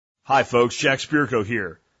Hi folks, Jack Spirko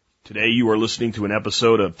here. Today you are listening to an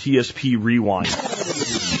episode of TSP Rewind.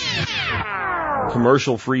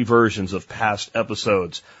 Commercial-free versions of past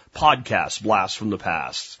episodes, podcast blasts from the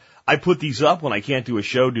past. I put these up when I can't do a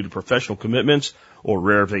show due to professional commitments or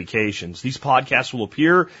rare vacations. These podcasts will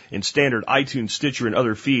appear in standard iTunes, Stitcher, and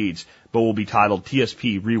other feeds, but will be titled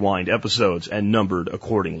TSP Rewind episodes and numbered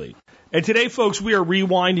accordingly. And today, folks, we are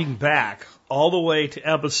rewinding back all the way to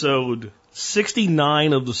episode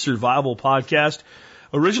 69 of the Survival Podcast,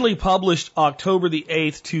 originally published October the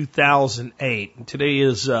 8th, 2008. Today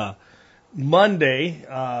is Monday,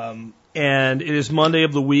 and it is Monday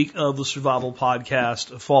of the week of the Survival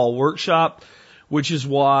Podcast Fall Workshop, which is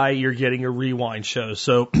why you're getting a rewind show.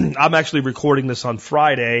 So I'm actually recording this on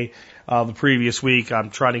Friday the previous week. I'm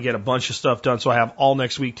trying to get a bunch of stuff done, so I have all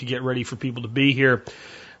next week to get ready for people to be here.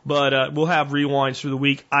 But we'll have rewinds through the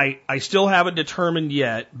week. I still haven't determined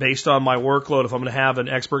yet, based on my workload, if I'm going to have an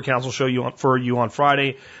expert council show for you on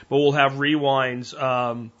Friday. But we'll have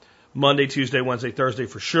rewinds Monday, Tuesday, Wednesday, Thursday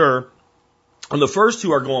for sure. And the first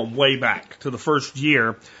two are going way back to the first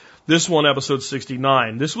year. This one, episode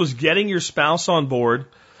 69. This was getting your spouse on board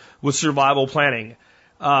with survival planning.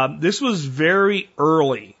 This was very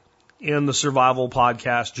early in the survival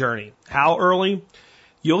podcast journey. How early?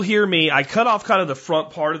 You'll hear me. I cut off kind of the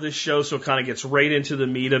front part of this show so it kind of gets right into the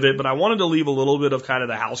meat of it, but I wanted to leave a little bit of kind of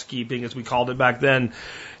the housekeeping, as we called it back then,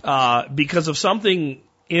 because of something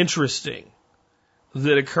interesting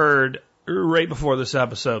that occurred right before this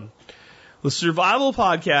episode. The Survival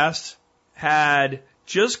Podcast had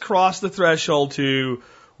just crossed the threshold to,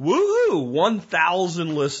 woohoo,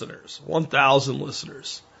 1,000 listeners. 1,000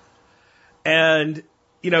 listeners. And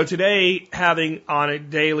you know, today, having on a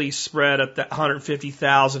daily spread at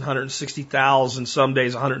 150,000, 160,000, some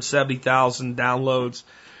days 170,000 downloads,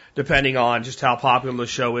 depending on just how popular the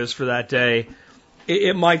show is for that day,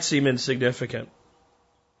 it might seem insignificant.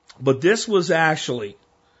 But this was actually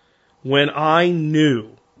when I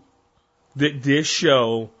knew that this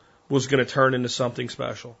show was going to turn into something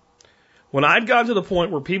special. When I'd gotten to the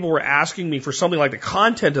point where people were asking me for something like the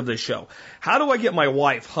content of this show, how do I get my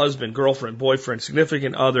wife, husband, girlfriend, boyfriend,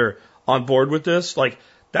 significant other on board with this? Like,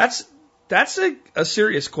 that's a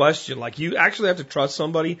serious question. Like, you actually have to trust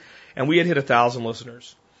somebody, and we had hit 1,000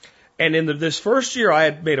 listeners. And in this first year, I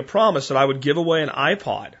had made a promise that I would give away an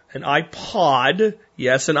iPod. An iPod,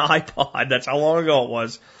 yes, an iPod. That's how long ago it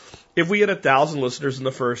was. If we had 1,000 listeners in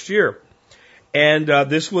the first year. And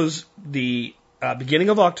this was the beginning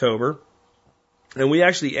of October. And we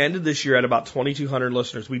actually ended this year at about 2,200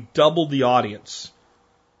 listeners. We doubled the audience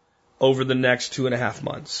over the next 2.5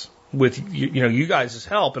 months with, you guys'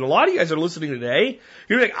 help. And a lot of you guys are listening today.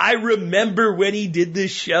 You're like, I remember when he did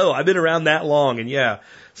this show. I've been around that long. And yeah,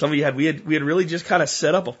 some of you we had really just kind of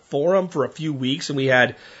set up a forum for a few weeks, and we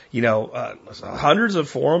had, hundreds of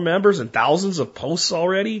forum members and thousands of posts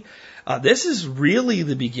already. This is really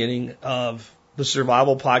the beginning of the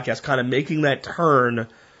Survival Podcast, kind of making that turn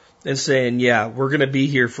and saying, yeah, we're going to be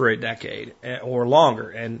here for a decade or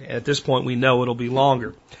longer. And at this point, we know it'll be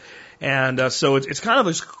longer. And so it's kind of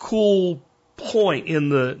a cool point in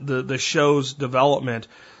the show's development.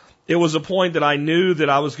 It was a point that I knew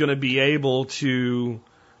that I was going to be able to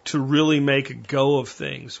really make a go of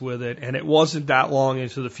things with it. And it wasn't that long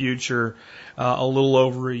into the future, a little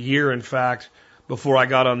over a year, in fact, before I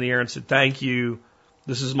got on the air and said, thank you.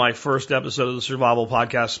 This is my first episode of the Survival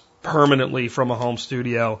Podcast permanently from a home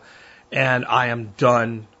studio, and I am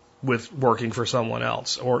done with working for someone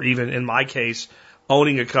else, or even in my case,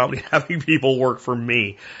 owning a company, having people work for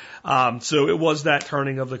me. So it was that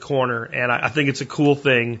turning of the corner, and I think it's a cool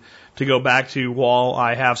thing to go back to while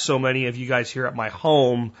I have so many of you guys here at my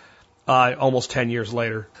home almost 10 years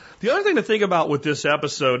later. The other thing to think about with this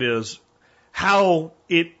episode is how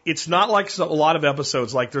it's not like a lot of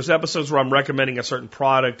episodes. Like, there's episodes where I'm recommending a certain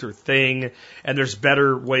product or thing, and there's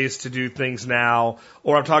better ways to do things now,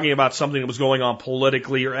 or I'm talking about something that was going on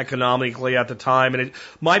politically or economically at the time, and it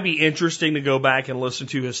might be interesting to go back and listen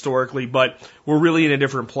to historically, but we're really in a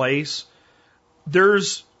different place.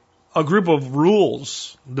 There's a group of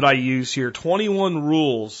rules that I use here, 21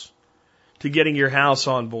 rules to getting your house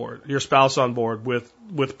on board, your spouse on board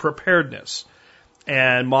with preparedness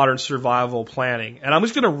and modern survival planning. And I'm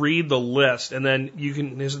just going to read the list, and then you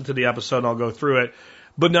can listen to the episode and I'll go through it.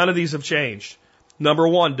 But none of these have changed. Number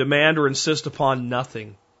 1, demand or insist upon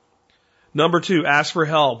nothing. Number 2, ask for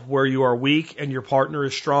help where you are weak and your partner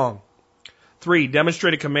is strong. 3,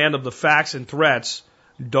 demonstrate a command of the facts and threats.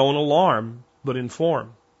 Don't alarm, but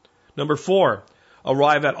inform. Number 4,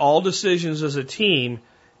 arrive at all decisions as a team,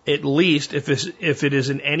 at least if it is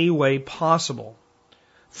in any way possible.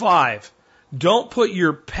 5, Don't put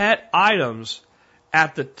your pet items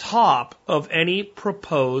at the top of any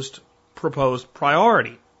proposed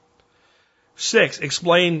priority. 6,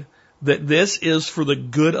 explain that this is for the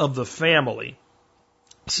good of the family.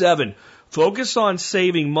 7, focus on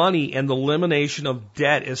saving money and the elimination of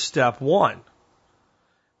debt as step 1.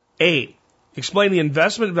 8, explain the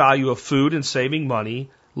investment value of food and saving money.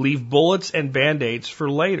 Leave bullets and band-aids for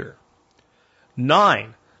later.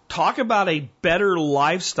 9, talk about a better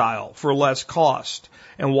lifestyle for less cost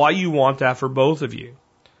and why you want that for both of you.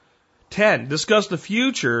 10, discuss the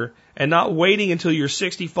future and not waiting until you're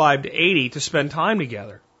 65 to 80 to spend time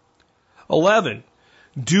together. 11,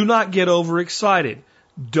 do not get overexcited.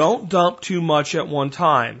 Don't dump too much at one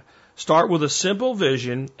time. Start with a simple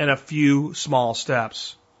vision and a few small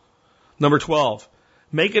steps. Number 12,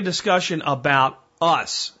 make a discussion about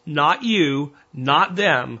us, not you, not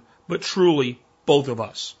them, but truly both of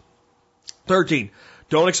us. 13,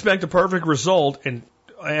 don't expect a perfect result and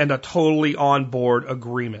a totally on board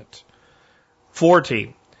agreement.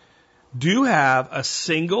 14, do have a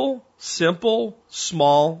single, simple,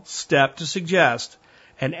 small step to suggest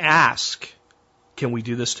and ask, can we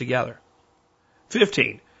do this together?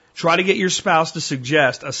 15, try to get your spouse to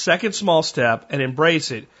suggest a second small step and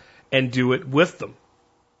embrace it and do it with them.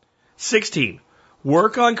 16,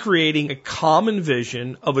 work on creating a common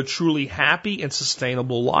vision of a truly happy and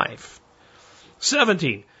sustainable life.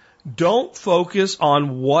 17, don't focus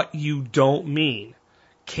on what you don't mean.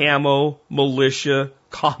 Camo, militia,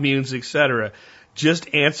 communes, etc.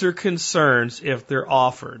 Just answer concerns if they're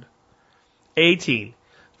offered. 18,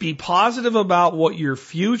 be positive about what your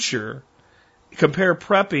future, compare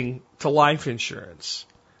prepping to life insurance.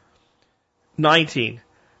 19,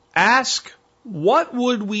 ask, what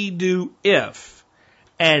would we do if,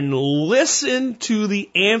 and listen to the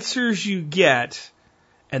answers you get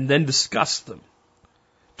and then discuss them.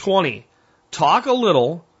 20, talk a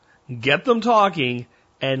little, get them talking,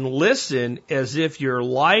 and listen as if your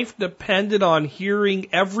life depended on hearing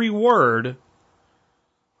every word,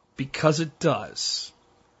 because it does.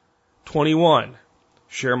 21,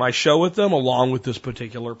 share my show with them along with this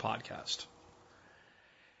particular podcast.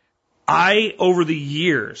 I, over the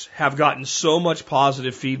years, have gotten so much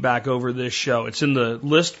positive feedback over this show. It's in the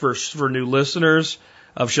list for new listeners,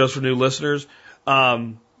 of shows for new listeners.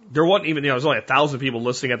 There wasn't even, there was only 1,000 people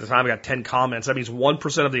listening at the time. I got 10 comments. That means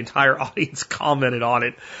 1% of the entire audience commented on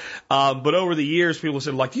it. But over the years, people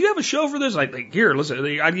said, like, do you have a show for this? Like, here, listen.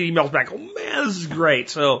 I get emails back. Oh, man, this is great.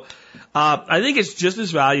 So, I think it's just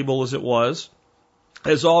as valuable as it was.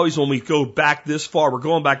 As always, when we go back this far, we're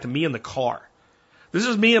going back to me in the car. This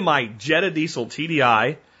is me in my Jetta diesel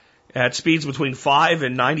TDI at speeds between 5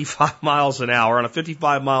 and 95 miles an hour on a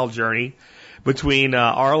 55-mile journey between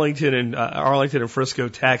Arlington and Frisco,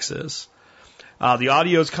 Texas. The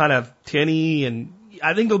audio is kind of tinny, and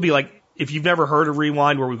I think it'll be like, if you've never heard of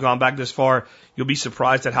Rewind where we've gone back this far, you'll be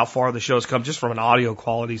surprised at how far the show's come just from an audio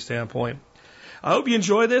quality standpoint. I hope you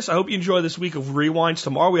enjoy this. I hope you enjoy this week of Rewinds.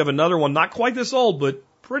 Tomorrow we have another one, not quite this old, but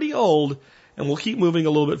pretty old, and we'll keep moving a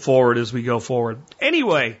little bit forward as we go forward.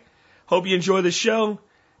 Anyway, hope you enjoy the show,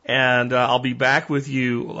 and I'll be back with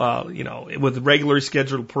you, with regularly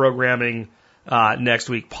scheduled programming next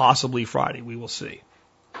week, possibly Friday. We will see.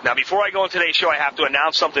 Now, before I go into today's show, I have to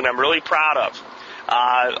announce something I'm really proud of.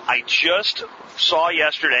 I just saw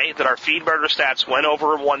yesterday that our Feedburner stats went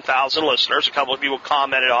over 1,000 listeners. A couple of people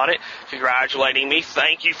commented on it, congratulating me.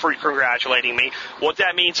 Thank you for congratulating me. What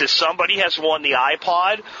that means is somebody has won the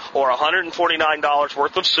iPod or $149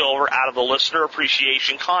 worth of silver out of the listener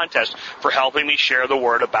appreciation contest for helping me share the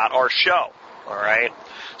word about our show. All right?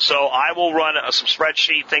 So I will run some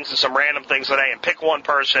spreadsheet things and some random things today and pick one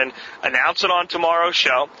person, announce it on tomorrow's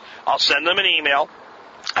show. I'll send them an email.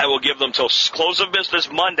 I will give them till close of business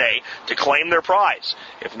Monday to claim their prize.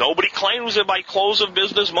 If nobody claims it by close of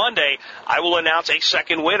business Monday, I will announce a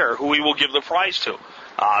second winner who we will give the prize to.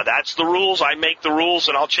 That's the rules. I make the rules,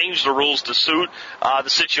 and I'll change the rules to suit the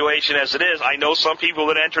situation as it is. I know some people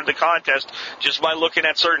that entered the contest just by looking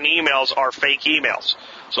at certain emails are fake emails.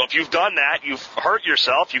 So if you've done that, you've hurt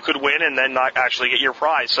yourself. You could win and then not actually get your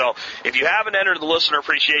prize. So if you haven't entered the Listener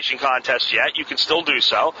Appreciation Contest yet, you can still do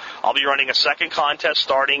so. I'll be running a second contest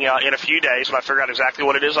starting in a few days when I figure out exactly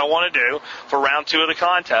what it is I want to do for round 2 of the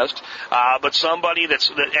contest. But somebody that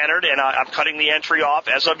entered, and I'm cutting the entry off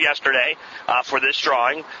as of yesterday for this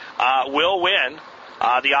drawing, will win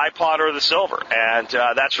the iPod or the Silver. And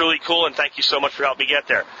that's really cool, and thank you so much for helping me get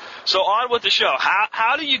there. So on with the show.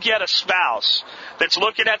 How do you get a spouse that's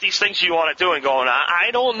looking at these things you want to do and going, I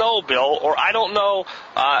don't know, Bill, or I don't know,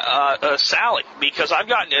 Sally, because I've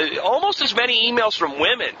gotten almost as many emails from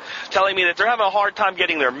women telling me that they're having a hard time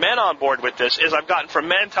getting their men on board with this as I've gotten from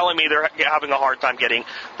men telling me they're having a hard time getting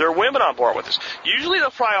their women on board with this. Usually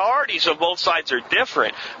the priorities of both sides are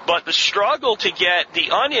different, but the struggle to get the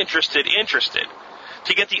uninterested interested,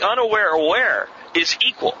 to get the unaware aware, is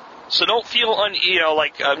equal. So don't feel,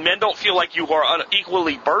 men don't feel like you are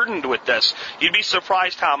unequally burdened with this. You'd be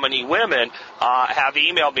surprised how many women have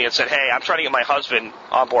emailed me and said, hey, I'm trying to get my husband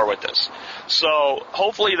on board with this. So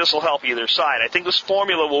hopefully this will help either side. I think this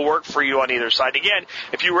formula will work for you on either side. Again,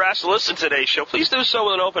 if you were asked to listen to today's show, please do so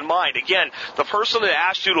with an open mind. Again, the person that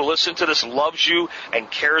asked you to listen to this loves you and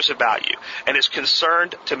cares about you and is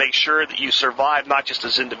concerned to make sure that you survive not just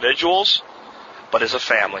as individuals, but as a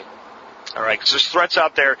family. All right, because there's threats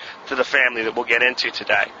out there to the family that we'll get into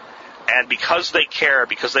today. And because they care,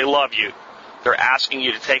 because they love you, they're asking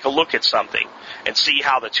you to take a look at something and see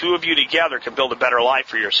how the two of you together can build a better life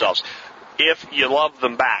for yourselves. If you love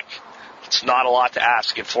them back, it's not a lot to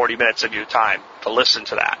ask in 40 minutes of your time to listen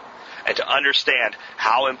to that and to understand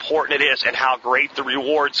how important it is and how great the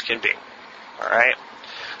rewards can be. All right?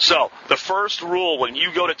 So, the first rule when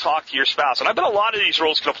you go to talk to your spouse, and I bet a lot of these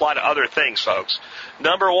rules can apply to other things, folks.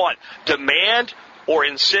 Number one, demand or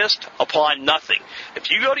insist upon nothing. If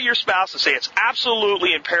you go to your spouse and say it's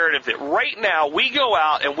absolutely imperative that right now we go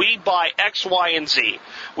out and we buy X, Y, and Z,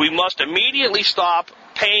 we must immediately stop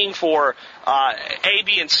paying for A,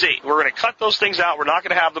 B, and C. We're going to cut those things out. We're not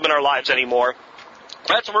going to have them in our lives anymore.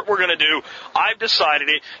 That's what we're going to do. I've decided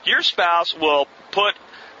it. Your spouse will put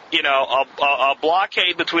a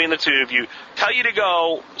blockade between the two of you, tell you to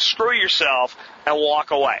go screw yourself and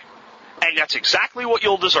walk away. And that's exactly what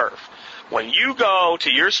you'll deserve. When you go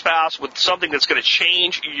to your spouse with something that's going to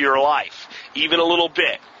change your life, even a little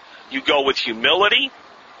bit, you go with humility,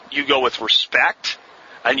 you go with respect,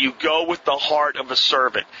 and you go with the heart of a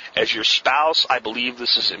servant. As your spouse, I believe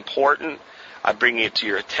this is important. I'm bringing it to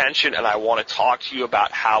your attention, and I want to talk to you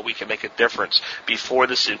about how we can make a difference before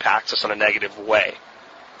this impacts us in a negative way.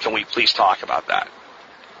 Can we please talk about that?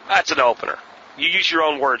 That's an opener. You use your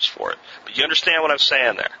own words for it, but you understand what I'm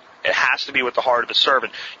saying there. It has to be with the heart of a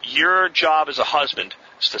servant. Your job as a husband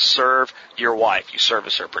is to serve your wife. You serve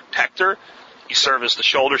as her protector. You serve as the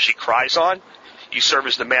shoulder she cries on. You serve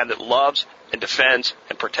as the man that loves and defends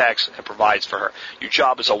and protects and provides for her. Your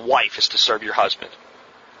job as a wife is to serve your husband.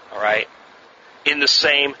 All right? In the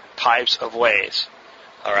same types of ways.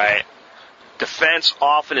 All right? Defense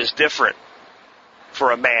often is different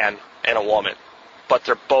for a man and a woman, but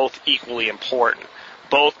they're both equally important.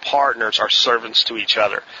 Both partners are servants to each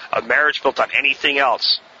other. A marriage built on anything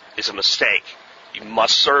else is a mistake. You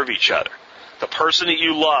must serve each other. The person that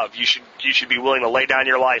you love, you should be willing to lay down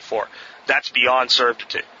your life for. That's beyond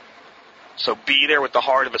servitude. So be there with the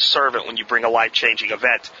heart of a servant when you bring a life-changing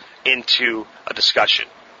event into a discussion.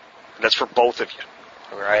 And that's for both of you.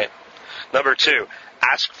 All right? Number two,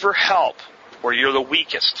 ask for help where you're the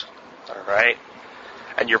weakest. All right?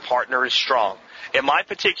 And your partner is strong. In my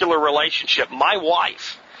particular relationship, my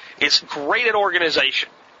wife is great at organization.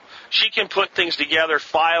 She can put things together,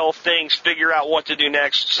 file things, figure out what to do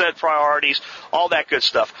next, set priorities, all that good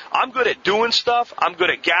stuff. I'm good at doing stuff. I'm good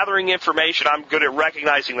at gathering information. I'm good at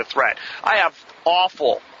recognizing the threat. I have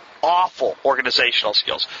awful organizational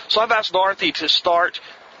skills. So I've asked Dorothy to start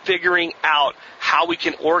figuring out how we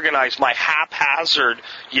can organize my haphazard,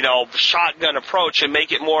 shotgun approach and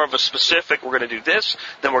make it more of a specific, we're going to do this,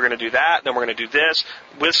 then we're going to do that, then we're going to do this.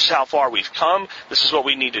 This is how far we've come. This is what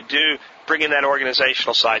we need to do. Bring in that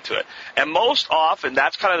organizational side to it. And most often,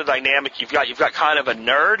 that's kind of the dynamic you've got. You've got kind of a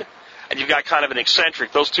nerd and you've got kind of an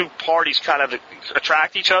eccentric. Those two parties kind of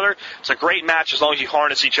attract each other. It's a great match as long as you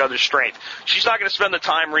harness each other's strength. She's not going to spend the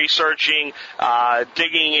time researching,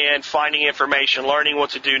 digging in, finding information, learning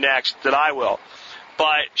what to do next that I will.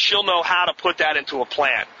 But she'll know how to put that into a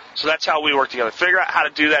plan. So that's how we work together. Figure out how to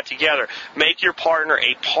do that together. Make your partner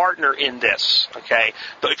a partner in this, okay?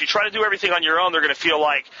 But if you try to do everything on your own, they're going to feel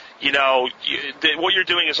like, what you're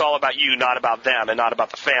doing is all about you, not about them, and not about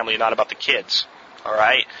the family, and not about the kids. All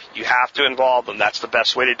right? You have to involve them. That's the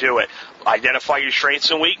best way to do it. Identify your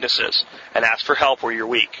strengths and weaknesses and ask for help where you're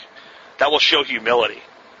weak. That will show humility.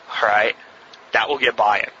 All right? That will get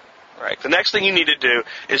buy-in. All right? The next thing you need to do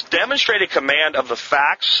is demonstrate a command of the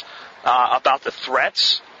facts about the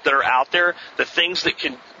threats that are out there, the things that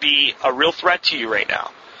can be a real threat to you right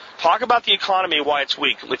now. Talk about the economy, why it's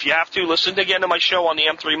weak. If you have to, listen again to my show on the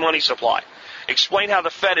M3 money supply. Explain how the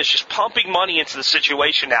Fed is just pumping money into the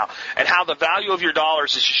situation now and how the value of your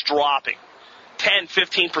dollars is just dropping 10,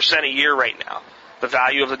 15% a year right now. The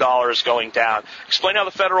value of the dollar is going down. Explain how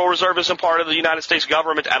the Federal Reserve isn't part of the United States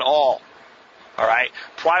government at all. All right?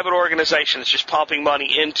 Private organization that's just pumping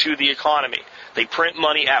money into the economy. They print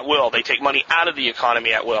money at will. They take money out of the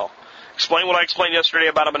economy at will. Explain what I explained yesterday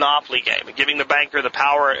about a monopoly game and giving the banker the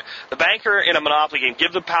power. The banker in a monopoly game,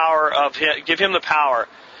 give him the power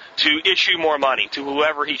to issue more money to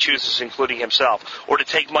whoever he chooses, including himself, or to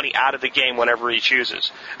take money out of the game whenever he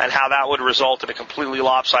chooses, and how that would result in a completely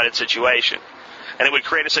lopsided situation. And it would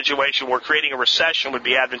create a situation where creating a recession would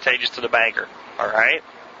be advantageous to the banker. All right?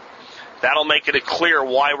 That'll make it clear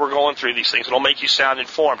why we're going through these things. It'll make you sound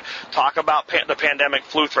informed. Talk about the pandemic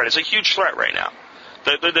flu threat. It's a huge threat right now.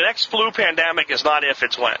 The next flu pandemic is not if,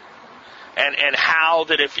 it's when. And how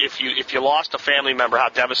that if you lost a family member, how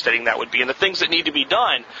devastating that would be, and the things that need to be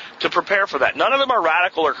done to prepare for that. None of them are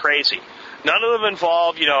radical or crazy. None of them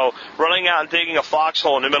involve, running out and digging a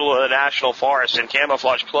foxhole in the middle of the national forest in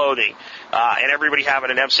camouflage clothing, and everybody having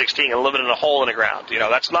an M16 and living in a hole in the ground.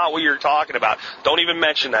 That's not what you're talking about. Don't even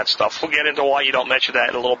mention that stuff. We'll get into why you don't mention that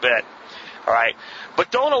in a little bit. All right? But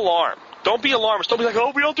don't alarm. Don't be alarmist. Don't be like, oh,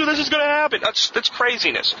 if we don't do this, it's going to happen. That's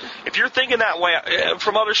craziness. If you're thinking that way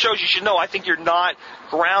from other shows, you should know. I think you're not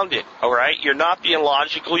grounded, all right? You're not being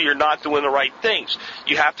logical. You're not doing the right things.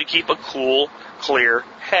 You have to keep a cool, clear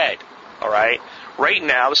head, all right? Right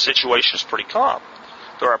now, the situation is pretty calm.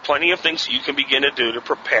 There are plenty of things that you can begin to do to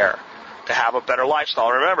prepare to have a better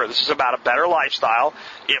lifestyle. Remember, this is about a better lifestyle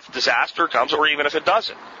if disaster comes or even if it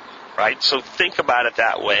doesn't, right? So think about it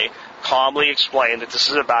that way. Calmly explain that this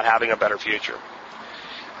is about having a better future.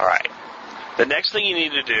 All right. The next thing you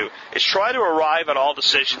need to do is try to arrive at all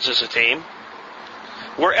decisions as a team,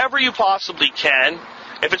 wherever you possibly can.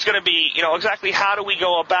 If it's going to be, exactly how do we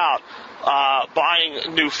go about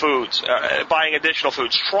buying new foods, buying additional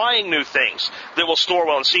foods, trying new things that will store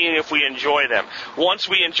well and seeing if we enjoy them. Once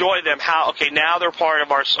we enjoy them, now they're part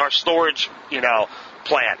of our storage,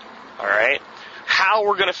 plan. All right. How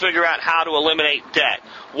we're going to figure out how to eliminate debt.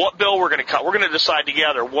 What bill we're going to cut. We're going to decide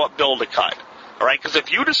together what bill to cut. All right? Because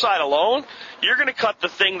if you decide alone, you're going to cut the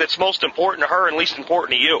thing that's most important to her and least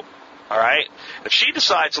important to you. All right? If she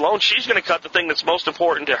decides alone, she's going to cut the thing that's most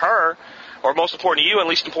important to her or most important to you and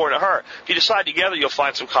least important to her. If you decide together, you'll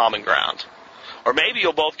find some common ground. Or maybe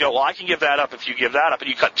you'll both go, well, I can give that up if you give that up, and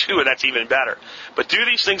you cut two, and that's even better. But do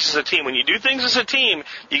these things as a team. When you do things as a team,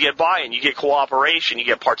 you get buy-in, you get cooperation, you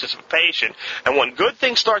get participation. And when good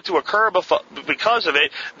things start to occur because of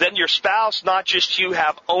it, then your spouse, not just you,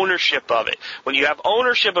 have ownership of it. When you have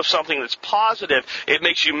ownership of something that's positive, it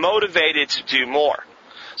makes you motivated to do more.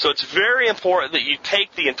 So it's very important that you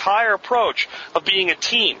take the entire approach of being a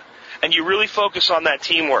team, and you really focus on that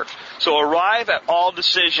teamwork. So arrive at all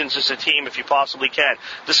decisions as a team if you possibly can.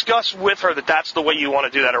 Discuss with her that that's the way you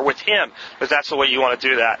want to do that, or with him that that's the way you want to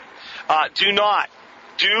do that. Do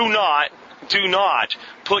not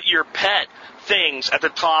put your pet things at the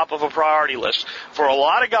top of a priority list. For a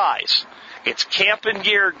lot of guys, it's camping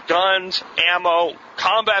gear, guns, ammo,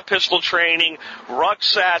 combat pistol training,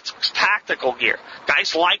 rucksacks, tactical gear.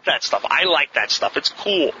 Guys like that stuff. I like that stuff. It's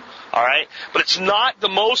cool. All right? But it's not the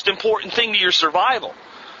most important thing to your survival.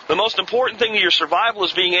 The most important thing to your survival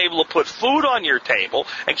is being able to put food on your table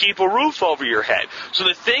and keep a roof over your head. So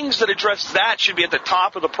the things that address that should be at the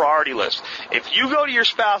top of the priority list. If you go to your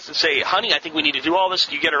spouse and say, honey, I think we need to do all this,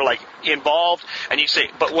 you get her involved, and you say,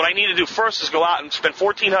 but what I need to do first is go out and spend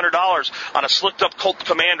 $1,400 on a slicked up Colt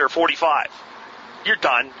Commander 45. You're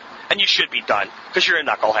done, and you should be done, because you're a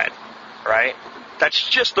knucklehead, right? That's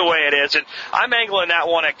just the way it is. And I'm angling that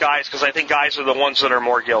one at guys because I think guys are the ones that are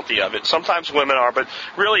more guilty of it. Sometimes women are, but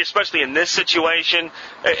really, especially in this situation,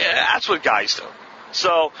 that's what guys do.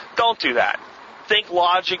 So don't do that. Think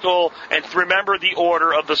logical and remember the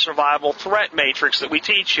order of the survival threat matrix that we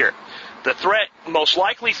teach here. The most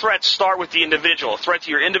likely threats start with the individual. A threat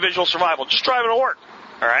to your individual survival. Just driving to work.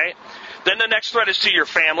 All right? Then the next threat is to your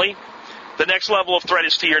family. The next level of threat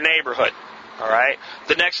is to your neighborhood. All right?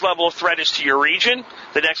 The next level of threat is to your region.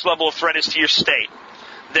 The next level of threat is to your state.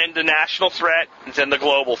 Then the national threat, and then the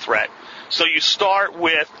global threat. So you start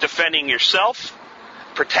with defending yourself,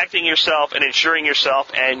 protecting yourself, and ensuring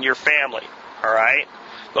yourself and your family. All right?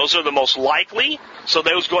 Those are the most likely, so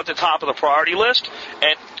those go at the top of the priority list.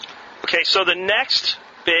 And okay, so the next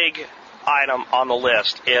big item on the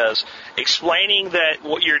list is explaining that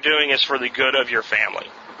what you're doing is for the good of your family.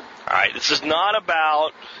 All right? This is not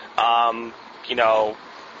about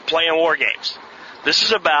playing war games. This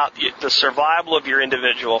is about the survival of your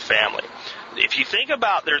individual family. if you think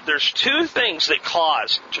about there's two things that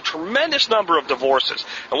cause a tremendous number of divorces.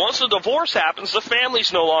 And once the divorce happens, the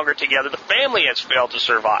family's no longer together. The family has failed to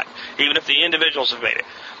survive, even if the individuals have made it.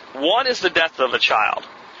 One is the death of a child.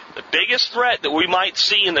 The biggest threat that we might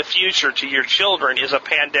see in the future to your children is a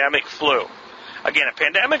pandemic flu. Again, a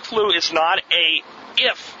pandemic flu is not a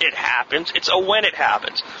if it happens, it's a when it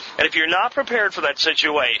happens. And if you're not prepared for that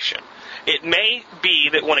situation, it may be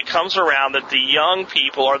that when it comes around that the young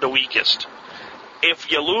people are the weakest. If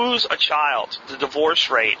you lose a child, the divorce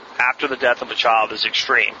rate after the death of a child is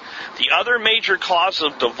extreme. The other major cause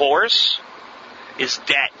of divorce is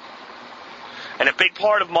debt. And a big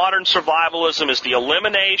part of modern survivalism is the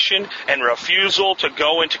elimination and refusal to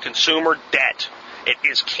go into consumer debt. It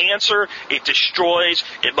is cancer. It destroys.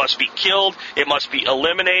 It must be killed. It must be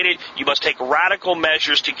eliminated. You must take radical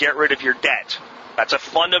measures to get rid of your debt. That's a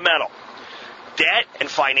fundamental. Debt and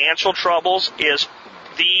financial troubles is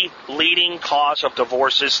the leading cause of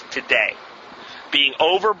divorces today. Being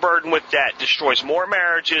overburdened with debt destroys more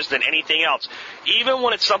marriages than anything else. Even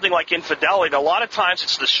when it's something like infidelity, a lot of times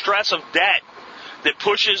it's the stress of debt that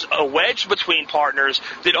pushes a wedge between partners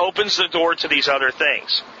that opens the door to these other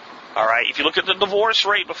things. All right, if you look at the divorce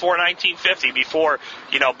rate before 1950, before,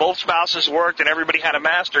 both spouses worked and everybody had a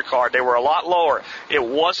MasterCard, they were a lot lower. It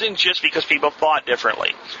wasn't just because people thought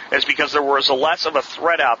differently. It's because there was less of a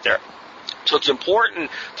threat out there. So it's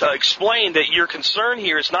important to explain that your concern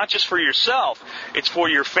here is not just for yourself, it's for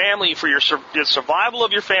your family, for the survival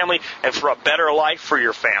of your family, and for a better life for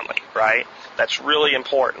your family, right? That's really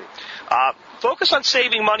important. Focus on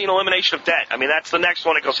saving money and elimination of debt. I mean, that's the next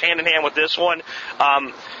one. It goes hand in hand with this one.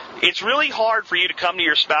 It's really hard for you to come to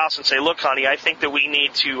your spouse and say, look, honey, I think that we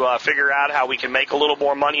need to figure out how we can make a little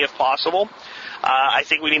more money if possible. I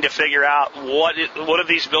think we need to figure out what of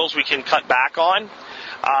these bills we can cut back on.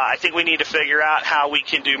 I think we need to figure out how we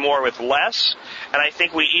can do more with less. And I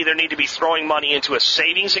think we either need to be throwing money into a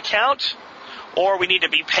savings account or we need to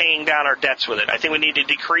be paying down our debts with it. I think we need to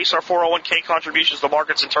decrease our 401k contributions. The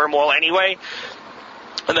market's in turmoil anyway.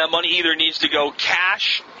 And that money either needs to go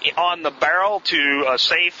cash on the barrel to a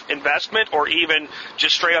safe investment or even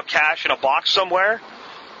just straight up cash in a box somewhere.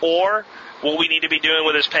 Or what we need to be doing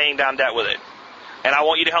with is paying down debt with it. And I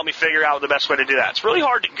want you to help me figure out the best way to do that. It's really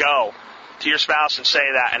hard to go to your spouse and say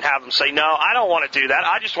that and have them say, no, I don't want to do that.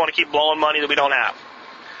 I just want to keep blowing money that we don't have.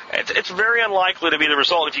 It's very unlikely to be the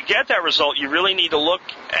result. If you get that result, you really need to look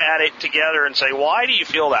at it together and say, why do you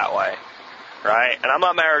feel that way? Right? And I'm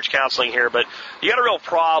not marriage counseling here, but you got a real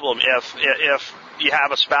problem if you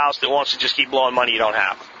have a spouse that wants to just keep blowing money you don't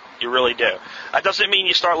have. You really do. That doesn't mean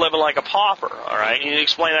you start living like a pauper, all right? You need to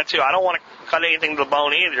explain that too. I don't want to cut anything to the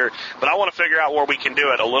bone either, but I want to figure out where we can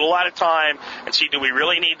do it a little at a time and see, do we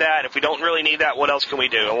really need that? If we don't really need that, what else can we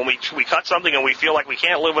do? And when we cut something and we feel like we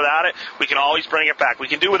can't live without it, we can always bring it back. We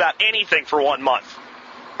can do without anything for 1 month,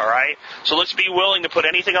 all right? So let's be willing to put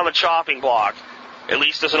anything on the chopping block, at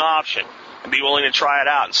least as an option, and be willing to try it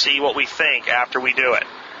out and see what we think after we do it.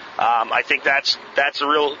 I think that's a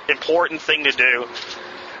real important thing to do.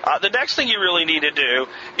 The next thing you really need to do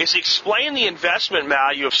is explain the investment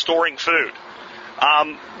value of storing food.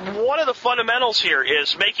 One of the fundamentals here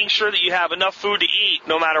is making sure that you have enough food to eat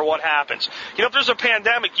no matter what happens. If there's a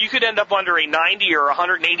pandemic, you could end up under a 90 or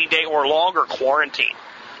 180-day or longer quarantine.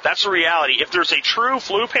 That's the reality. If there's a true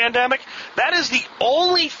flu pandemic, that is the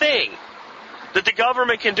only thing that the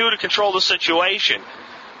government can do to control the situation,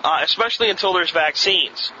 especially until there's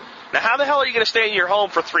vaccines. Now, how the hell are you going to stay in your home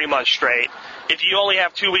for 3 months straight if you only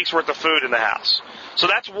have 2 weeks' worth of food in the house? So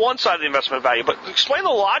that's one side of the investment value. But explain the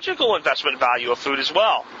logical investment value of food as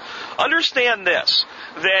well. Understand this,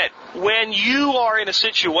 that when you are in a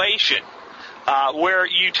situation where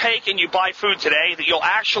you take and you buy food today that you'll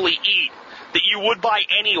actually eat, that you would buy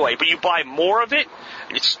anyway, but you buy more of it,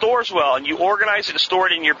 and it stores well, and you organize it and store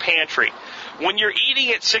it in your pantry. When you're eating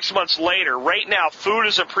it 6 months later, right now, food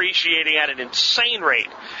is appreciating at an insane rate.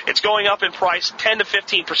 It's going up in price 10 to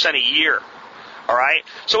 15% a year. All right?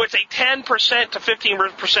 So it's a 10% to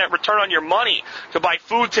 15% return on your money to buy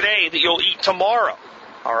food today that you'll eat tomorrow.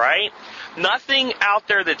 All right? Nothing out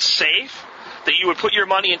there that's safe that you would put your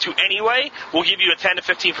money into anyway will give you a 10 to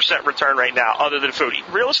 15% return right now other than food.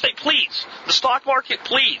 Real estate, please. The stock market,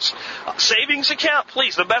 please. Savings account,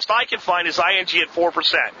 please. The best I can find is ING at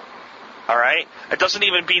 4%. All right? It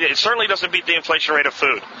certainly doesn't beat the inflation rate of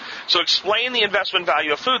food. So explain the investment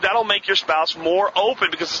value of food. That'll make your spouse more open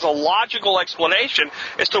because it's a logical explanation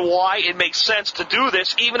as to why it makes sense to do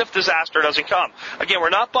this even if disaster doesn't come. Again, we're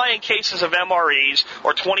not buying cases of MREs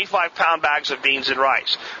or 25-pound bags of beans and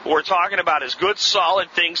rice. What we're talking about is good,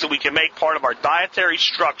 solid things that we can make part of our dietary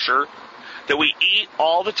structure that we eat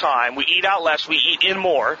all the time. We eat out less. We eat in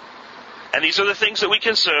more. And these are the things that we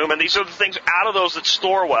consume, and these are the things out of those that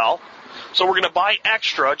store well. So we're going to buy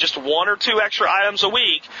extra, just 1 or 2 extra items a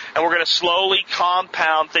week, and we're going to slowly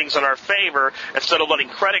compound things in our favor instead of letting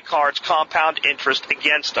credit cards compound interest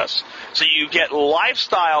against us. So you get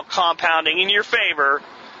lifestyle compounding in your favor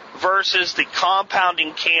versus the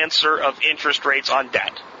compounding cancer of interest rates on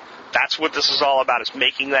debt. That's what this is all about, is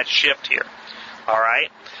making that shift here. All right?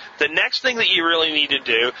 The next thing that you really need to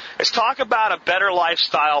do is talk about a better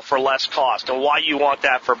lifestyle for less cost and why you want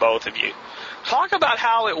that for both of you. Talk about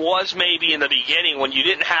how it was maybe in the beginning when you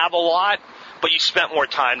didn't have a lot, but you spent more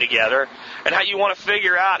time together, and how you want to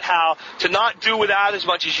figure out how to not do without as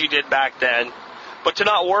much as you did back then, but to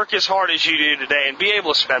not work as hard as you do today and be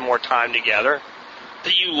able to spend more time together,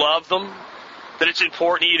 that you love them, that it's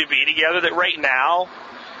important to you to be together, that right now,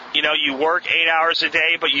 you know, you work 8 hours a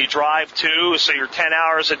day, but you drive 2, so you're 10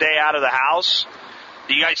 hours a day out of the house.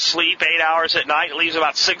 You guys sleep 8 hours at night. It leaves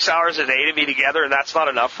about 6 hours a day to be together, and that's not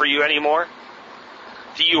enough for you anymore.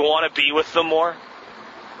 Do you want to be with them more?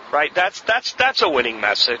 Right? That's a winning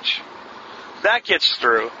message. That gets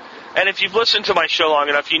through. And if you've listened to my show long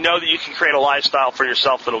enough, you know that you can create a lifestyle for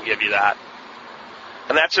yourself that'll give you that.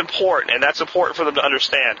 And that's important, and that's important for them to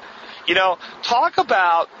understand. You know, talk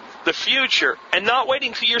about the future and not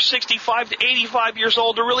waiting till you're 65 to 85 years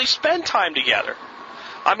old to really spend time together.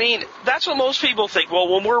 I mean, that's what most people think. Well,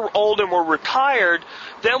 when we're old and we're retired,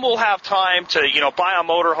 then we'll have time to, you know, buy a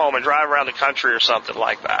motorhome and drive around the country or something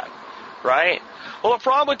like that, right? Well, the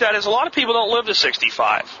problem with that is a lot of people don't live to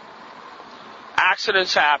 65.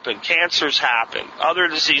 Accidents happen, cancers happen, other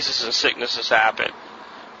diseases and sicknesses happen,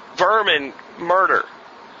 vermin, murder.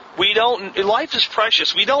 Life is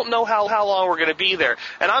precious. We don't know how long we're going to be there.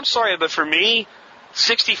 And I'm sorry, but for me,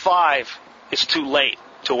 65 is too late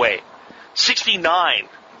to wait. 69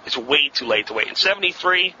 is way too late to wait. And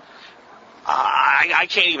 73, I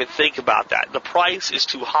can't even think about that. The price is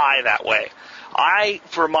too high that way. I,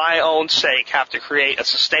 for my own sake, have to create a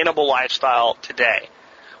sustainable lifestyle today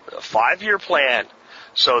with a 5-year plan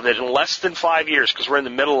so that in less than 5 years, because we're in the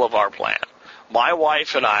middle of our plan, my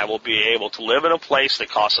wife and I will be able to live in a place that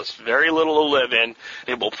costs us very little to live in.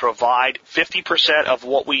 It will provide 50% of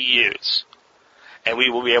what we use. And we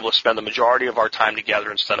will be able to spend the majority of our time together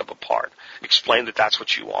instead of apart. Explain that that's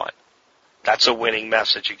what you want. That's a winning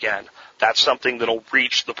message again. That's something that will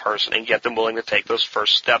reach the person and get them willing to take those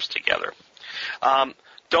first steps together.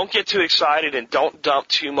 Don't get too excited and don't dump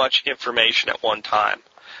too much information at one time.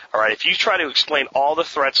 All right, if you try to explain all the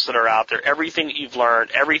threats that are out there, everything that you've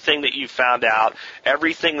learned, everything that you've found out,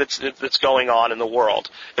 everything that's going on in the world,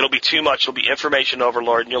 it'll be too much. It'll be information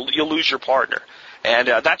overload, and you'll lose your partner. And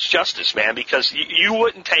that's justice, man, because you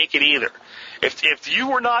wouldn't take it either. If you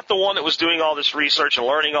were not the one that was doing all this research and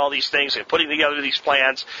learning all these things and putting together these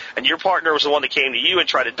plans, and your partner was the one that came to you and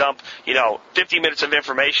tried to dump, 50 minutes of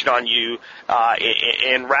information on you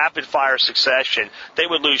in rapid-fire succession, they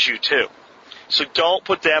would lose you too. So don't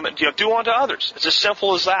put them, do unto others. It's as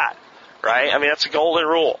simple as that, right? I mean, that's a golden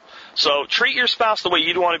rule. So treat your spouse the way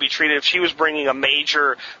you'd want to be treated if she was bringing a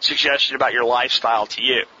major suggestion about your lifestyle to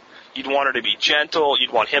you. You'd want her to be gentle.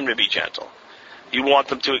 You'd want him to be gentle. You want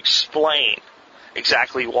them to explain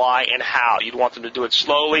exactly why and how. You'd want them to do it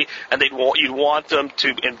slowly, and you'd want them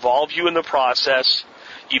to involve you in the process.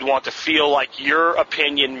 You'd want to feel like your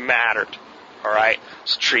opinion mattered, all right?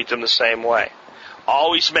 So treat them the same way.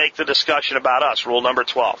 Always make the discussion about us, rule number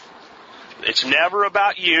 12. It's never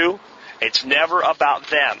about you. It's never about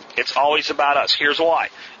them. It's always about us. Here's why.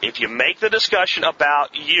 If you make the discussion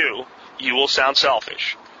about you, you will sound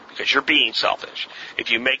selfish because you're being selfish.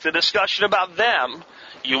 If you make the discussion about them,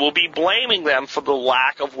 you will be blaming them for the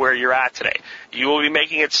lack of where you're at today. You will be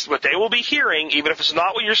making it, what they will be hearing, even if it's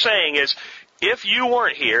not what you're saying, is, if you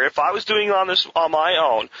weren't here, if I was doing this on my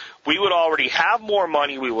own, we would already have more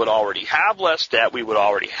money, we would already have less debt, we would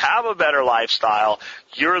already have a better lifestyle.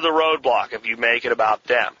 You're the roadblock if you make it about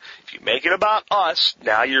them. If you make it about us,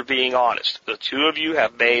 now you're being honest. The two of you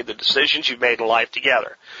have made the decisions you've made in life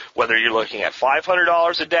together. Whether you're looking at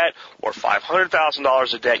 $500 of debt or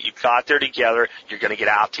 $500,000 of debt, you got there together, you're going to get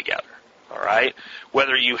out together. All right?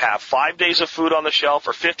 Whether you have 5 days of food on the shelf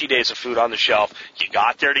or 50 days of food on the shelf, you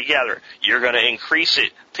got there together. You're going to increase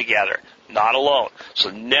it together, not alone. So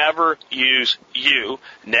never use you.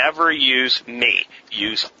 Never use me.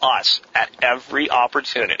 Use us at every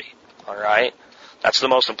opportunity. All right? That's the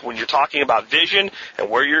most important. When you're talking about vision and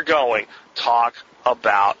where you're going, talk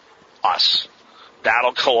about us.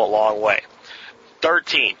 That'll go a long way.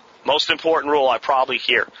 13, most important rule I probably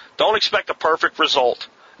hear. Don't expect a perfect result.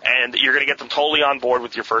 and you're going to get them totally on board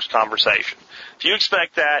with your first conversation. If you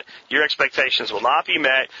expect that, your expectations will not be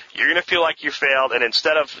met. You're going to feel like you failed, and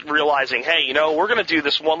instead of realizing, hey, we're going to do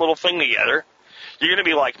this one little thing together, you're going to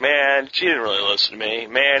be like, man, she didn't really listen to me.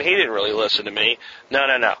 Man, he didn't really listen to me.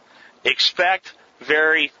 No. Expect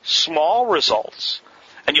very small results,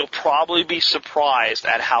 and you'll probably be surprised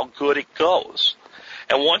at how good it goes.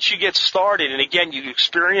 And once you get started, and again, you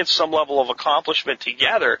experience some level of accomplishment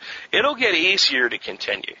together, it'll get easier to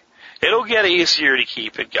continue. It'll get easier to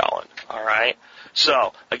keep it going, all right?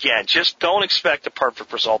 So, again, just don't expect a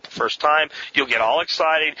perfect result the first time. You'll get all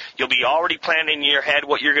excited. You'll be already planning in your head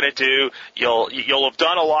what you're going to do. You'll have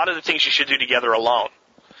done a lot of the things you should do together alone.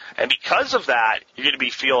 And because of that, you're going to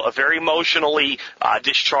feel very emotionally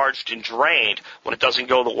discharged and drained when it doesn't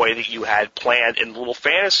go the way that you had planned in a little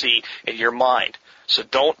fantasy in your mind. So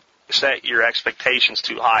don't set your expectations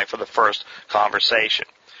too high for the first conversation.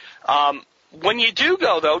 When you do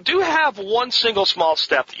go, though, do have one single small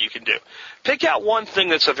step that you can do. Pick out one thing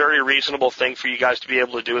that's a very reasonable thing for you guys to be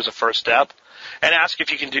able to do as a first step, and ask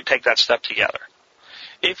if you can take that step together.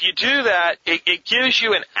 If you do that, it gives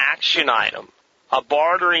you an action item, a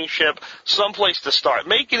bartering chip, someplace to start.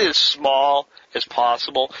 Make it as small as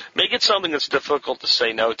possible. Make it something that's difficult to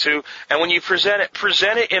say no to. And when you present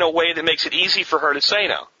it in a way that makes it easy for her to say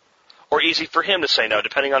no, or easy for him to say no,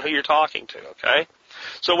 depending on who you're talking to, okay?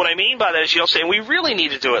 So what I mean by that is you'll say, we really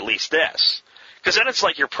need to do at least this. Because then it's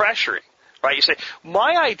like you're pressuring, right? You say,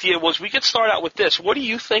 my idea was we could start out with this. What do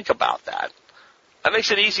you think about that? That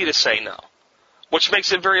makes it easy to say no, which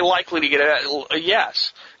makes it very likely to get a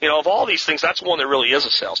yes. Of all these things, that's one that really is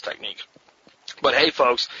a sales technique. But hey,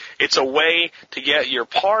 folks, it's a way to get your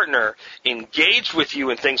partner engaged with you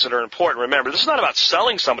in things that are important. Remember, this is not about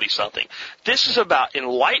selling somebody something. This is about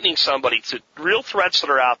enlightening somebody to real threats that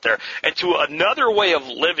are out there and to another way of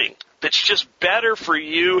living that's just better for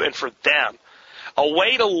you and for them. A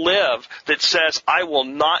way to live that says, I will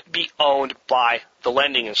not be owned by the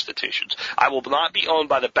lending institutions. I will not be owned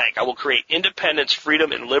by the bank. I will create independence,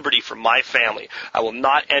 freedom, and liberty for my family. I will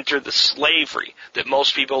not enter the slavery that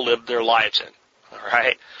most people live their lives in. All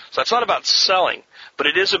right? So that's not about selling, but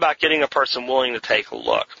it is about getting a person willing to take a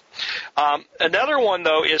look. Another one,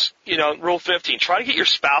 though, is, Rule 15. Try to get your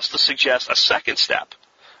spouse to suggest a second step.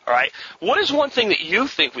 All right? What is one thing that you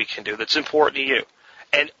think we can do that's important to you?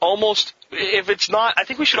 And almost, if it's not, I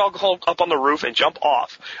think we should all go up on the roof and jump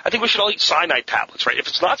off. I think we should all eat cyanide tablets, right? If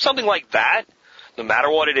it's not something like that, no matter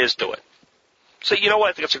what it is, do it. So, you know what?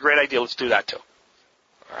 I think it's a great idea. Let's do that, too.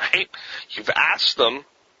 All right? You've asked them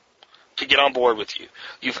to get on board with you.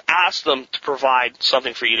 You've asked them to provide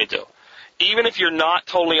something for you to do. Even if you're not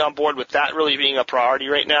totally on board with that really being a priority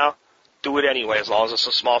right now, do it anyway, as long as it's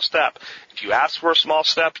a small step. If you ask for a small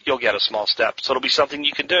step, you'll get a small step. So it'll be something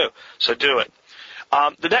you can do. So do it.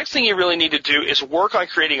 The next thing you really need to do is work on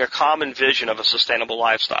creating a common vision of a sustainable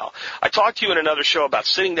lifestyle. I talked to you in another show about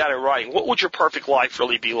sitting down and writing. What would your perfect life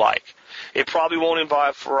really be like? It probably won't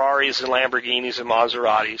involve Ferraris and Lamborghinis and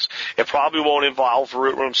Maseratis. It probably won't involve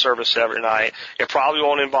room service every night. It probably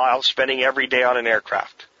won't involve spending every day on an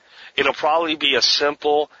aircraft. It'll probably be a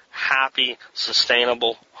simple, happy,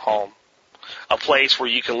 sustainable home. A place where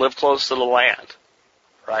you can live close to the land.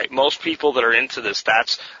 Right? Most people that are into this,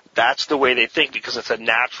 that's the way they think, because it's a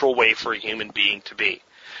natural way for a human being to be.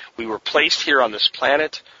 We were placed here on this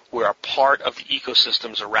planet. We're a part of the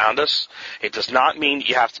ecosystems around us. It does not mean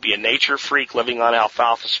you have to be a nature freak living on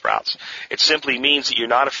alfalfa sprouts. It simply means that you're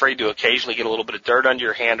not afraid to occasionally get a little bit of dirt under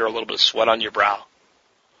your hand or a little bit of sweat on your brow.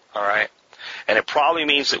 All right? And it probably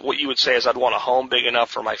means that what you would say is, I'd want a home big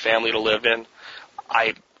enough for my family to live in.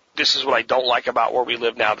 This is what I don't like about where we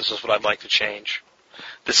live now. This is what I'd like to change.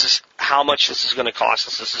 This is how much this is going to cost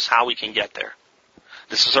us. This is how we can get there.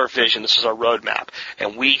 This is our vision. This is our roadmap.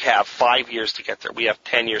 And we have 5 years to get there. We have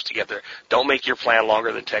 10 years to get there. Don't make your plan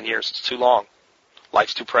longer than 10 years. It's too long.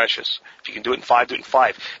 Life's too precious. If you can do it in 5, do it in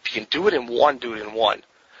 5. If you can do it in 1, do it in 1.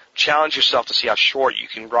 Challenge yourself to see how short you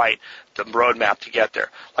can write the roadmap to get there.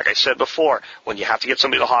 Like I said before, when you have to get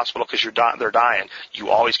somebody to the hospital because they're dying, you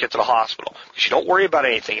always get to the hospital because you don't worry about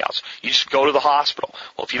anything else. You just go to the hospital.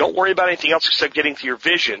 Well, if you don't worry about anything else except getting to your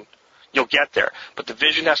vision, you'll get there. But the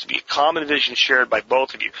vision has to be a common vision shared by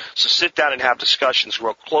both of you. So sit down and have discussions.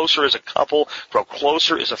 Grow closer as a couple. Grow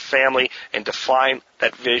closer as a family. And define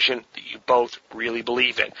that vision that you both really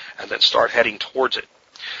believe in. And then start heading towards it.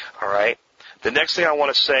 All right? The next thing I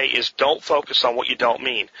want to say is don't focus on what you don't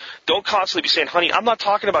mean. Don't constantly be saying, honey, I'm not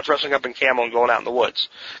talking about dressing up in camo and going out in the woods.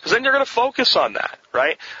 Because then you're going to focus on that,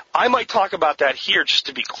 right? I might talk about that here just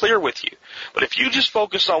to be clear with you. But if you just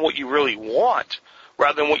focus on what you really want,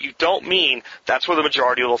 rather than what you don't mean, that's where the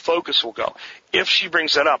majority of the focus will go. If she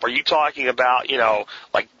brings that up, are you talking about,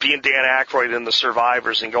 like being Dan Aykroyd in The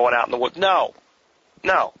Survivors and going out in the woods? No.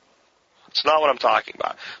 It's not what I'm talking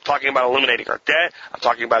about. I'm talking about eliminating our debt. I'm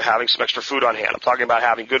talking about having some extra food on hand. I'm talking about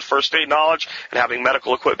having good first aid knowledge and having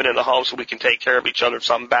medical equipment in the home so we can take care of each other if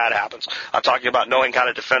something bad happens. I'm talking about knowing how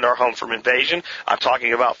to defend our home from invasion. I'm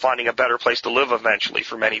talking about finding a better place to live eventually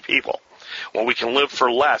for many people, where we can live for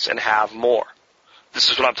less and have more. This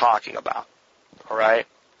is what I'm talking about. All right?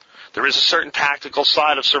 There is a certain tactical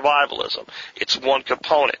side of survivalism. It's one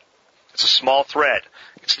component. It's a small thread.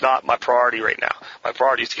 It's not my priority right now. My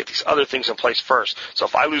priority is to get these other things in place first. So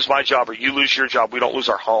if I lose my job or you lose your job, we don't lose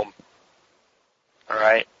our home. All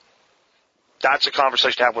right? That's a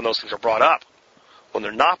conversation to have when those things are brought up. When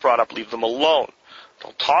they're not brought up, leave them alone.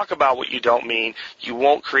 Don't talk about what you don't mean. You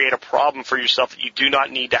won't create a problem for yourself that you do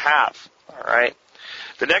not need to have. All right?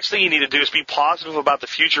 The next thing you need to do is be positive about the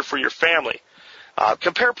future for your family.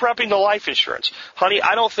 Compare prepping to life insurance. Honey,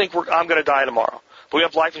 I don't think I'm going to die tomorrow. But we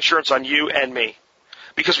have life insurance on you and me.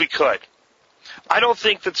 Because we could. I don't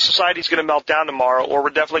think that society's going to melt down tomorrow, or we're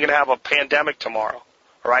definitely going to have a pandemic tomorrow,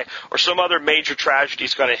 all right? Or some other major tragedy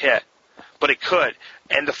is going to hit. But it could.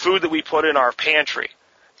 And the food that we put in our pantry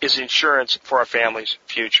is insurance for our family's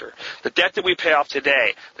future. The debt that we pay off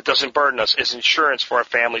today that doesn't burden us is insurance for our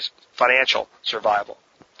family's financial survival.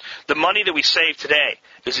 The money that we save today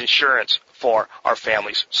is insurance for our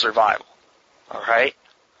family's survival, all right?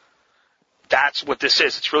 That's what this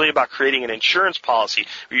is. It's really about creating an insurance policy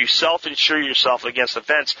where you self-insure yourself against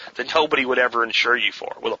events that nobody would ever insure you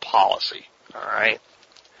for with a policy. All right?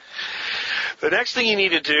 The next thing you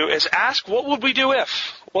need to do is ask, what would we do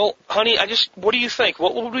if? Well, honey, what do you think?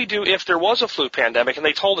 What would we do if there was a flu pandemic and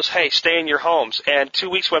they told us, hey, stay in your homes, and 2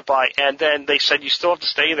 weeks went by and then they said you still have to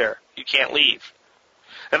stay there. You can't leave.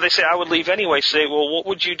 And they say, I would leave anyway. Say, well, what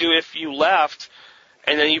would you do if you left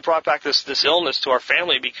and then you brought back this illness to our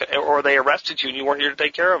family, or they arrested you and you weren't here to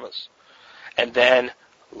take care of us? And then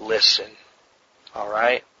listen, all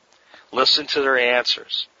right? Listen to their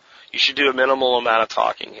answers. You should do a minimal amount of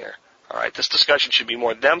talking here, all right? This discussion should be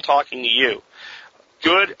more them talking to you.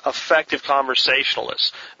 Good, effective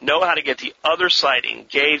conversationalists know how to get the other side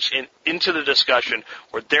engaged into the discussion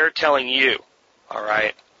where they're telling you, all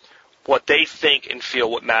right, what they think and feel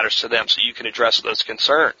what matters to them so you can address those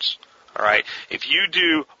concerns. All right. If you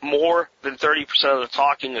do more than 30% of the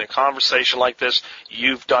talking in a conversation like this,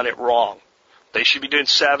 you've done it wrong. They should be doing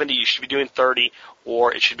 70, you should be doing 30,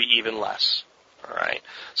 or it should be even less. All right.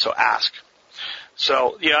 So ask.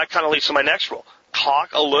 So, that kind of leads to my next rule. Talk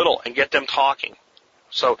a little and get them talking.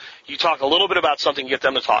 So you talk a little bit about something, get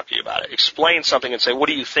them to talk to you about it. Explain something and say, what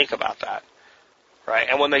do you think about that? Right?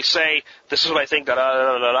 And when they say, this is what I think,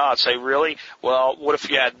 I'd say, really? Well, what if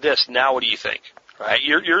you had this? Now what do you think? Right?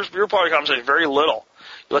 You're part of the conversation very little.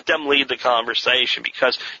 You let them lead the conversation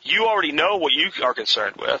because you already know what you are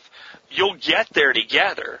concerned with. You'll get there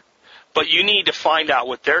together, but you need to find out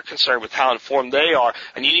what they're concerned with, how informed they are,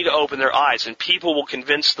 and you need to open their eyes. And people will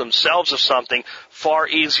convince themselves of something far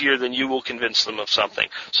easier than you will convince them of something.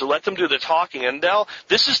 So let them do the talking, and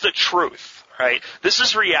this is the truth, right? This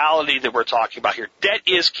is reality that we're talking about here. Debt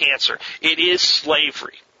is cancer. It is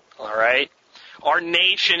slavery, all right? Our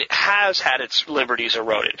nation has had its liberties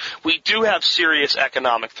eroded. We do have serious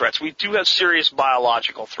economic threats. We do have serious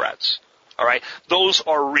biological threats. All right? Those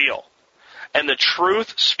are real. And the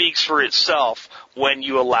truth speaks for itself when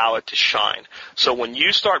you allow it to shine. So when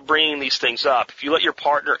you start bringing these things up, if you let your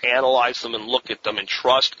partner analyze them and look at them and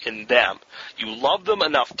trust in them, you love them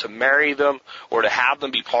enough to marry them or to have them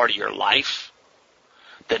be part of your life,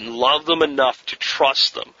 then love them enough to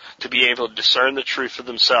trust them, to be able to discern the truth for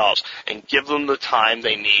themselves and give them the time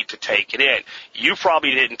they need to take it in. You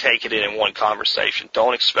probably didn't take it in one conversation.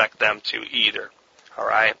 Don't expect them to either. All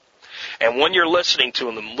right? And when you're listening to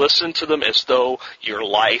them, listen to them as though your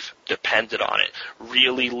life depended on it.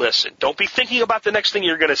 Really listen. Don't be thinking about the next thing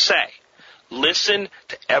you're going to say. Listen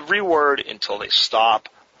to every word until they stop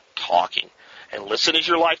talking. And listen as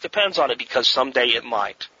your life depends on it, because someday it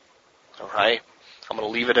might. All right? I'm going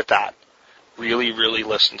to leave it at that. Really, really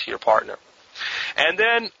listen to your partner. And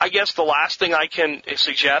then, I guess the last thing I can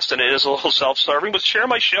suggest, and it is a little self-serving, but share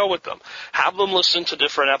my show with them. Have them listen to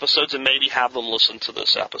different episodes and maybe have them listen to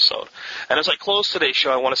this episode. And as I close today's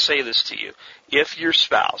show, I want to say this to you. If your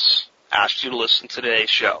spouse asked you to listen to today's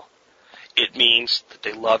show, it means that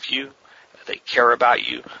they love you, they care about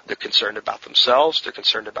you, they're concerned about themselves, they're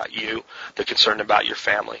concerned about you, they're concerned about your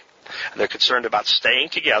family. And they're concerned about staying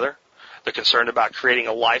together. They're concerned about creating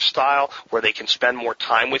a lifestyle where they can spend more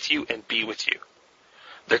time with you and be with you.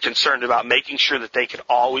 They're concerned about making sure that they can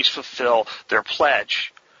always fulfill their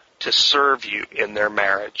pledge to serve you in their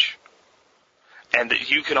marriage. And that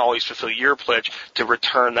you can always fulfill your pledge to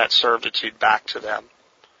return that servitude back to them.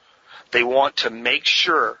 They want to make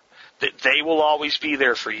sure that they will always be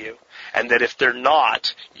there for you, and that if they're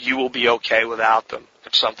not, you will be okay without them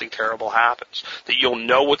if something terrible happens. That you'll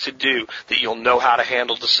know what to do, that you'll know how to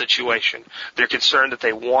handle the situation. They're concerned that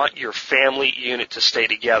they want your family unit to stay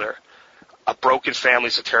together. A broken family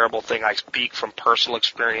is a terrible thing. I speak from personal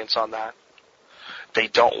experience on that. They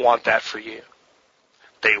don't want that for you.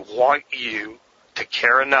 They want you to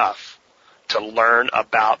care enough to learn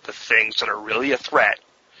about the things that are really a threat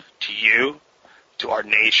to you, to our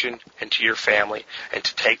nation, and to your family, and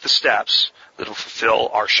to take the steps that will fulfill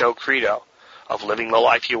our show credo of living the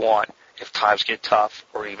life you want if times get tough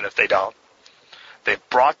or even if they don't. They've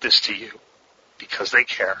brought this to you because they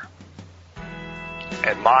care.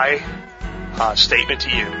 And my statement to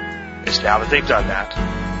you is, now that they've done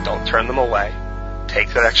that, don't turn them away. Take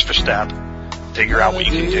that extra step. Figure out what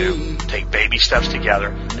you can do. Take baby steps together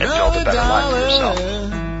and build a better life for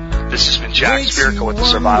yourself. This has been Jack Spirko with the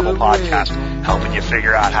Survival Podcast, helping you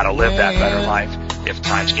figure out how to live that better life if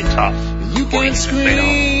times get tough. You can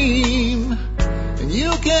scream and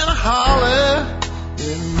you can holler.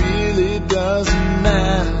 It really doesn't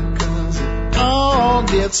matter, 'cause it all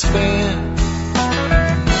gets spent.